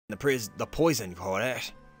The poison, call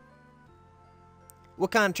that.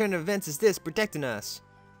 What kind of turn of events is this protecting us?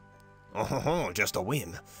 Oh, just a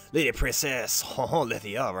whim. Lady Princess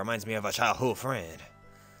Lithia reminds me of a childhood friend.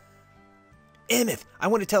 Emmett, I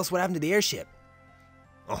want to tell us what happened to the airship.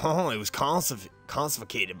 Oh, it was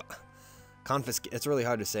confiscated. It's really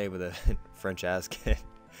hard to say with a French accent.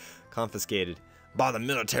 Confiscated. By the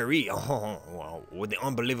military, well, with the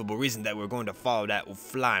unbelievable reason that we're going to follow that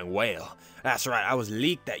flying whale. That's right, I was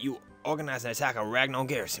leaked that you organized an attack on Ragnar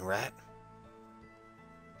Garrison, right?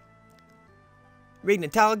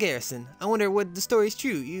 Ragnar Garrison. I wonder what the story's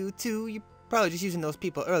true. You're probably just using those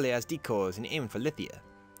people earlier as decoys and aiming for Lithia.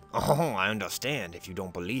 Oh, I understand if you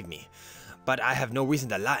don't believe me, but I have no reason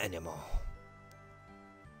to lie anymore.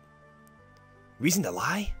 Reason to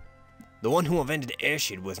lie? The one who invented the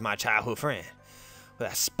airship was my childhood friend.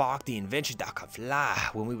 That sparked the invention that could fly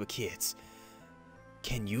when we were kids.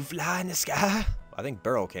 Can you fly in the sky? I think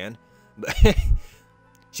Burl can. But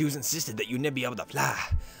she was insisted that you'd never be able to fly.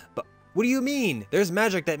 But what do you mean? There's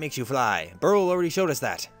magic that makes you fly. Burl already showed us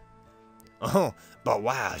that. Oh, but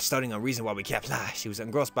while studying a reason why we can't fly, she was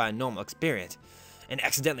engrossed by a normal experience and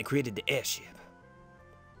accidentally created the airship.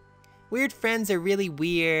 Weird friends are really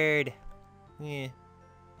weird. Yeah.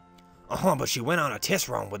 But she went on a test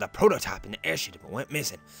run with a prototype in the airship and went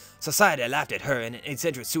missing. Society laughed at her in an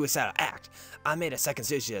eccentric suicidal act. I made a second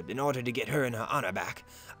ship in order to get her and her honor back.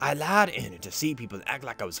 I lied in it to see people and act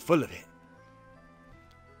like I was full of it.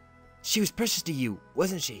 She was precious to you,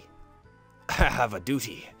 wasn't she? I have a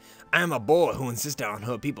duty. I am a boy who insisted on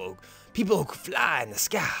her people who could fly in the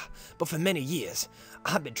sky. But for many years,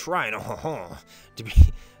 I've been trying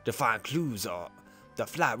to find clues or the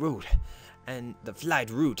flight route. And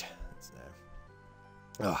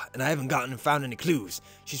I haven't found any clues.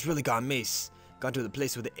 She's really gone to the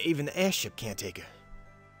place where even the airship can't take her.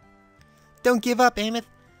 Don't give up, Emmett.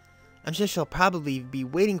 I'm sure she'll probably be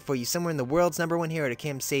waiting for you somewhere in the world's #1 hero to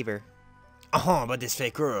come save her. But this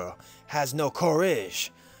fake girl has no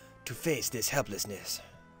courage to face this helplessness.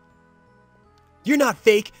 You're not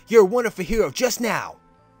fake. You're a wonderful hero just now.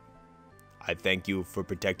 I thank you for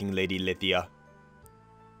protecting Lady Lithia.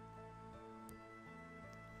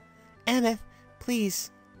 Emmett,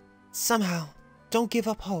 please, somehow, don't give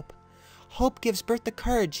up hope. Hope gives birth to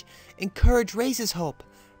courage, and courage raises hope.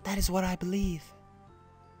 That is what I believe.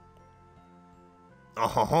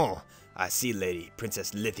 I see, Lady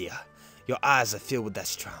Princess Lithia. Your eyes are filled with that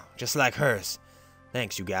strong, just like hers.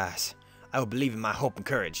 Thanks, you guys. I will believe in my hope and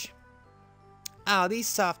courage. Oh, these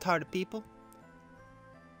soft-hearted people.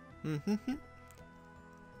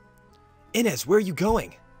 Inez, where are you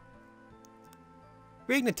going?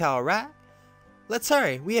 Rignatal, right? Let's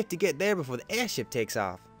hurry. We have to get there before the airship takes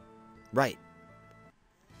off. Right.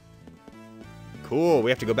 Cool.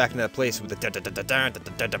 We have to go back into that place with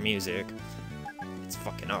the music. It's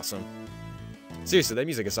fucking awesome. Seriously, that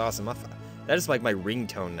music is awesome. That is like my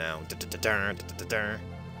ringtone now.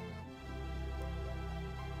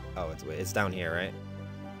 Oh, it's down here, right?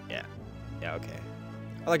 Yeah. Yeah, okay.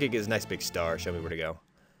 I like it gives a nice big star. Show me where to go.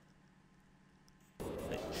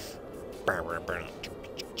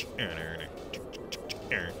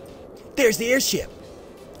 There's the airship!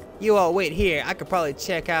 You all wait here. I could probably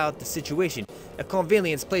check out the situation. If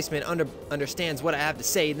Convenience Placement understands what I have to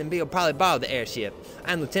say, then he'll probably borrow the airship.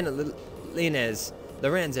 I'm Lieutenant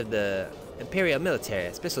Lorenz of the Imperial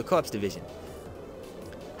Military Special Corps Division.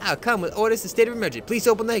 I'll come with orders to state of emergency. Please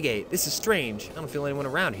open the gate. This is strange. I don't feel anyone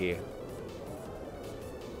around here.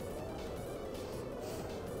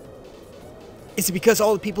 Is it because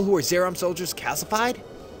all the people who are Zeram soldiers calcified?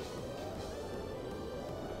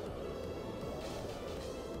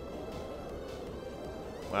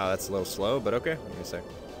 Wow, that's a little slow, but okay. Give me a sec.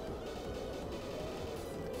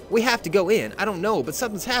 We have to go in. I don't know, but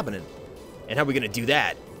something's happening. And how are we gonna do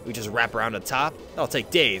that? We just wrap around the top? That'll take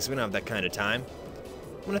days. We don't have that kind of time.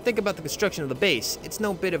 When I think about the construction of the base, it's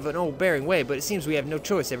no bit of an old bearing way, but it seems we have no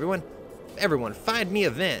choice, everyone. Everyone, find me a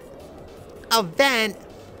vent. A vent?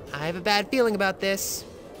 I have a bad feeling about this.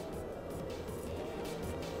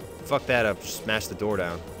 Fuck that up. Smash the door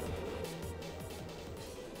down.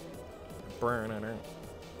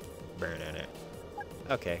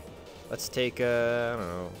 Okay. Let's take, I don't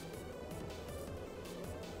know.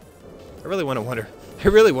 I really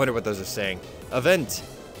wonder what those are saying. Event.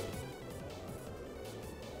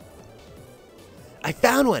 I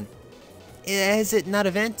found one. Is it not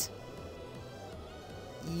a vent?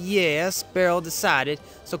 Yes, Beryl decided,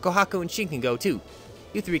 so Kohaku and Shin can go too.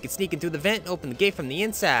 You three can sneak in through the vent and open the gate from the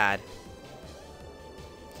inside.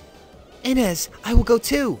 Inez, I will go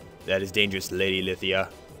too. That is dangerous, Lady Lithia.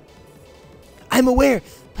 I'm aware,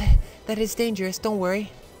 but that is dangerous, don't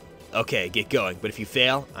worry. Okay, get going, but if you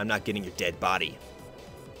fail, I'm not getting your dead body.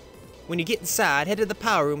 When you get inside, head to the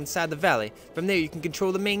power room inside the valley. From there, you can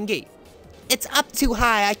control the main gate. It's up too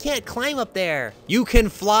high. I can't climb up there. You can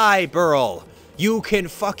fly, Burl. You can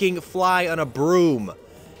fucking fly on a broom.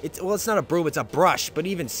 Well, it's not a broom, it's a brush, but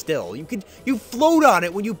even still, you float on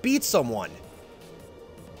it when you beat someone.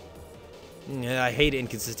 Yeah, I hate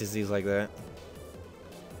inconsistencies like that.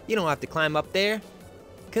 You don't have to climb up there.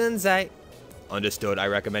 Kunzai. Understood. I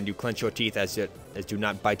recommend you clench your teeth as do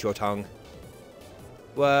not bite your tongue.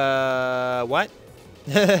 What?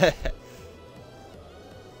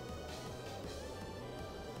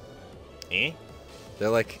 Eh? They're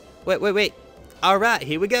like, Wait. All right,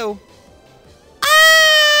 here we go.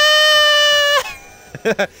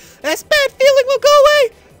 that bad feeling will go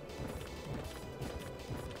away.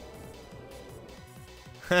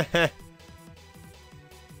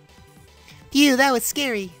 Phew, that was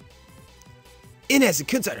scary. Inez and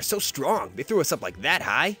Kunzai are so strong. They threw us up like that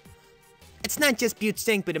high. It's not just Butte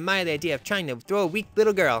Stink, but admire the idea of trying to throw a weak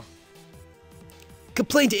little girl.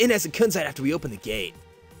 Complain to Inez and Kunzai after we open the gate.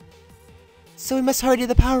 So we must hurry to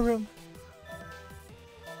the power room.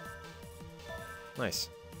 Nice.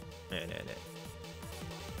 Nah.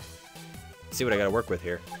 See what I gotta work with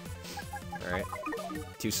here. Alright.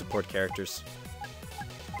 2 support characters.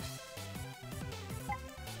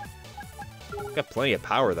 Got plenty of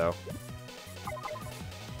power, though.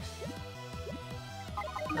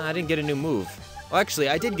 I didn't get a new move. Well, actually,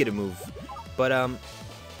 I did get a move. But, oh,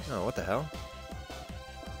 what the hell?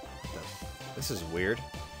 This is weird.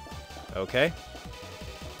 Okay.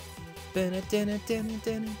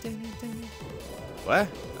 What?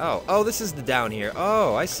 Oh, this is the down here.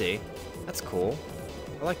 Oh, I see. That's cool.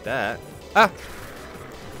 I like that. Ah!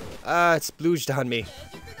 It splooged on me.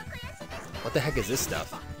 What the heck is this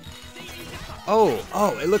stuff? Oh,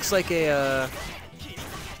 it looks like a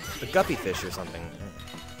guppy fish or something.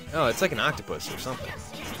 Oh, it's like an octopus or something.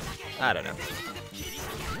 I don't know.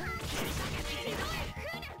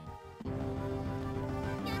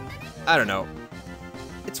 I don't know.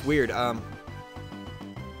 It's weird.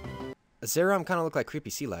 Azerom kind of look like creepy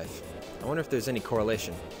sea life. I wonder if there's any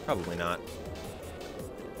correlation. Probably not.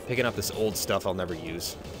 Picking up this old stuff I'll never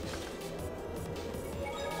use.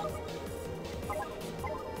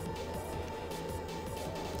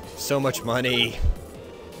 So much money.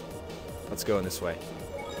 Let's go in this way.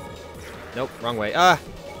 Nope, wrong way. Ah!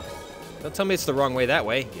 Don't tell me it's the wrong way that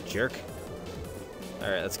way, you jerk.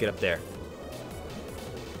 Alright, let's get up there.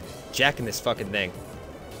 Jacking this fucking thing.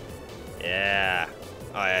 Yeah.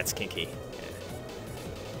 Oh, that's kinky. Yeah.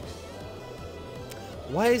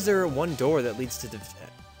 Why is there one door that leads to the...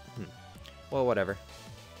 Well, whatever.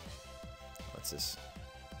 What's this?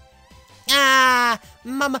 Ah!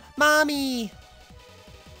 Mommy!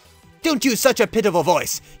 Don't use such a pitiful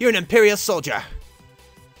voice. You're an Imperial soldier.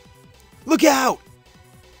 Look out!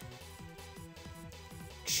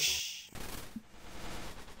 Shh.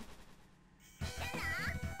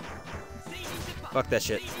 Fuck that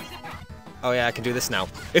shit. Oh yeah, I can do this now.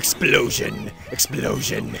 Explosion!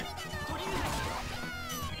 Explosion!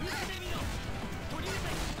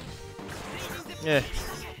 Yeah.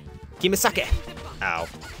 Kimisake! Ow.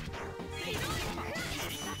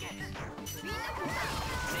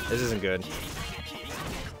 This isn't good.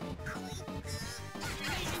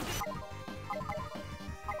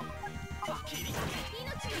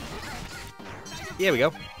 Here we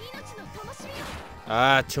go.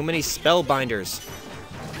 Too many spellbinders.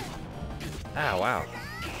 Ah, wow.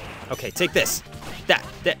 Okay, take this. That.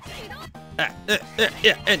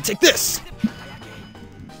 Yeah, and take this.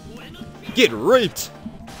 Get raped.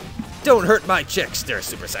 Don't hurt my chicks. They're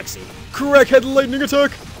super sexy. Crackhead lightning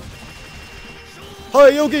attack. Hi,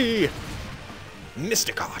 Yogi.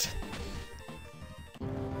 Mysticot.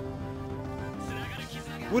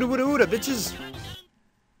 Woota, bitches.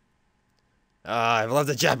 I love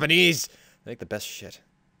the Japanese. They make the best shit.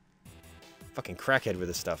 Fucking crackhead with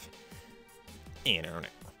this stuff. Are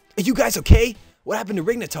you guys okay? What happened to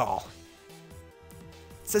Rignitol?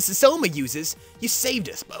 Says Soma uses. You saved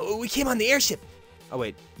us, but we came on the airship. Oh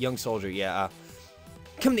wait, young soldier, yeah.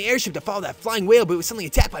 Come on the airship to follow that flying whale, but it was suddenly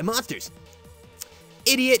attacked by monsters.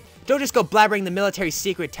 Idiot! Don't just go blabbering the military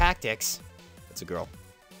secret tactics. That's a girl.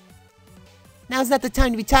 Now's not the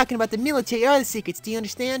time to be talking about the military or the secrets, do you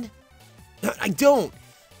understand? I don't!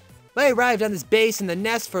 I arrived on this base in the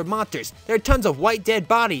nest for monsters. There are tons of white dead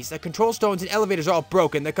bodies. The control stones and elevators are all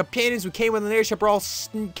broken. The companions who came on the airship are all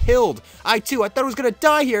killed. I thought I was gonna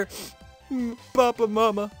die here. Papa,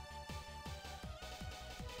 Mama.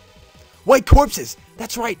 White corpses!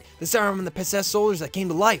 That's right! The Zaram and the possessed soldiers that came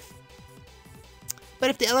to life. But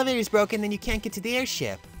if the elevator's broken, then you can't get to the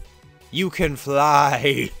airship. You can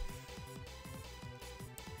fly.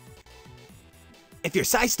 If your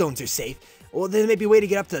side stones are safe, well, then there may be a way to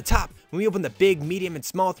get up to the top. When we open the big, medium, and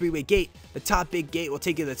small three-way gate, the top big gate will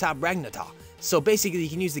take you to the top Ragnartal. So basically, you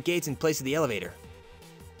can use the gates in place of the elevator.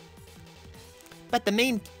 But the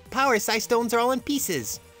main power side stones are all in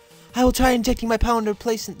pieces. I will try injecting my power into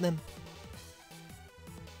replacing them.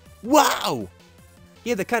 Wow!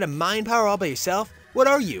 You have the kind of mind power all by yourself? What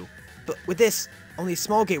are you? But with this, only a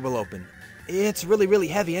small gate will open. It's really, really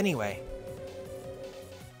heavy anyway.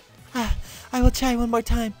 I will try one more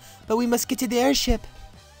time, but we must get to the airship.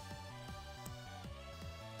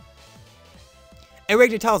 In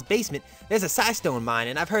Ragnartal's basement, there's a side stone mine,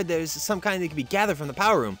 and I've heard there's some kind that can be gathered from the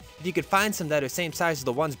power room. If you could find some that are the same size as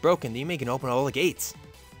the ones broken, then you can open all the gates.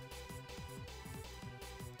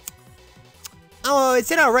 Oh,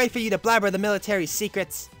 is it alright for you to blabber the military's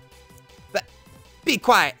secrets? But be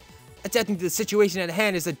quiet. Adapting to the situation at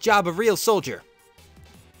hand is the job of a real soldier.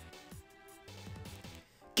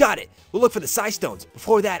 Got it. We'll look for the side stones.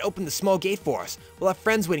 Before that, open the small gate for us. We'll have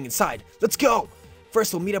friends waiting inside. Let's go!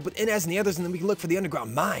 First, we'll meet up with Inez and the others, and then we can look for the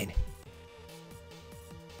underground mine.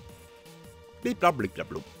 Bleep blop bleep blop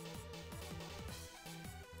bloop.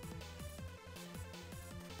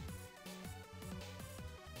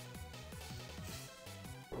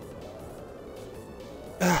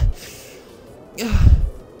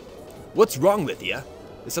 What's wrong, Lithia?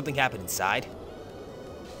 Did something happen inside?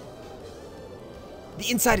 The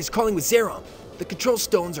inside is crawling with Zeron. The control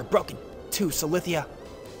stones are broken too, so Lithia...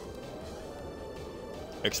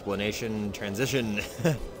 Explanation, transition.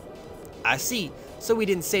 I see. So we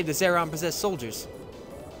didn't save the Zeron-possessed soldiers.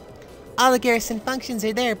 All the garrison functions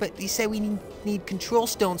are there, but you said we need control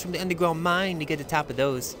stones from the underground mine to get to the top of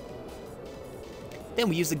those. Then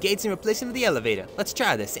we use the gates and replace them with the elevator. Let's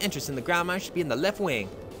try this. The entrance in the ground mine should be in the left wing.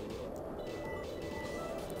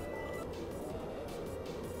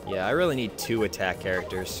 Yeah, I really need 2 attack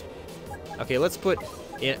characters. Okay, let's put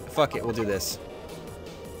in... Fuck it, we'll do this.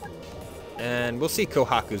 And we'll see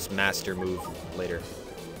Kohaku's master move later.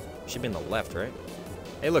 Should be in the left, right?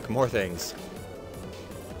 Hey, look, more things.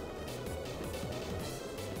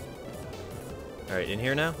 Alright, in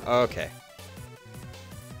here now? Okay.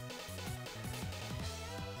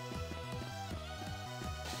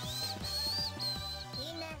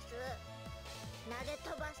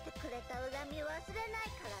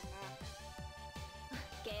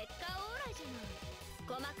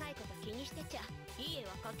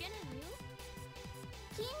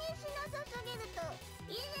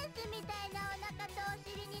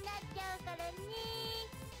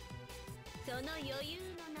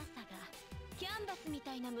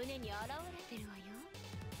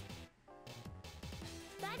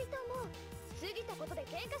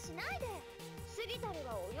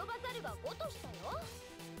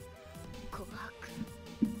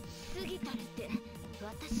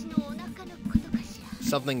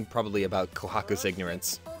 Something probably about Kohaku's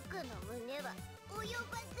ignorance.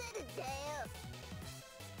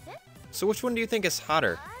 So which one do you think is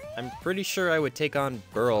hotter? I'm pretty sure I would take on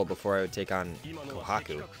Burl before I would take on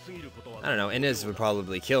Kohaku. I don't know, Inez would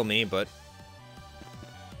probably kill me, but...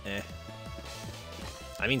 eh.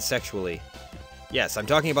 I mean sexually. Yes, I'm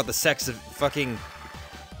talking about the sex of fucking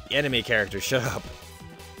anime characters, shut up.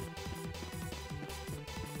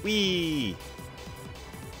 Whee!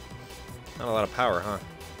 Not a lot of power, huh?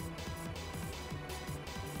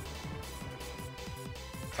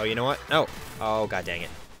 Oh, you know what? No. Oh, god dang it.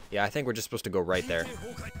 Yeah, I think we're just supposed to go right there.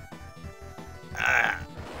 Ah,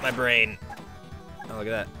 my brain. Oh, look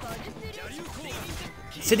at that.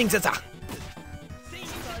 Sitting Zaza!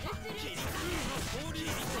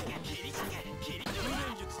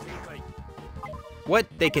 What?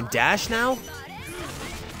 They can dash now?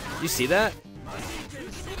 You see that?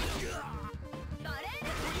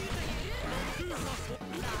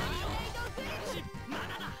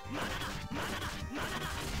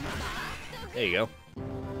 There you go.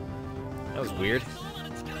 That was weird.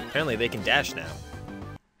 Apparently they can dash now.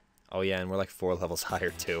 Oh yeah, and we're like 4 levels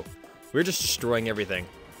higher too. We're just destroying everything.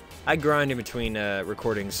 I grind in between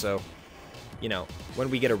recordings, so, you know, when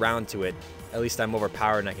we get around to it, at least I'm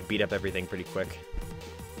overpowered and I can beat up everything pretty quick.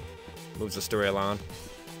 Moves the story along.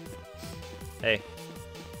 Hey.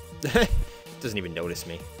 Doesn't even notice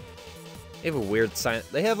me. They have a weird sign.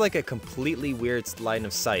 They have like a completely weird line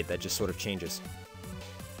of sight that just sort of changes.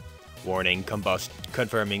 Warning,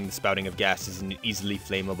 confirming the spouting of gas is an easily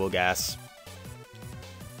flammable gas.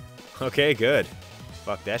 Okay, good.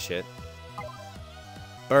 Fuck that shit.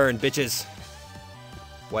 Burn, bitches.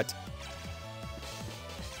 What?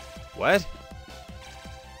 What?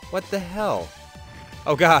 What the hell?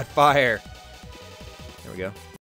 Oh god, fire. There we go.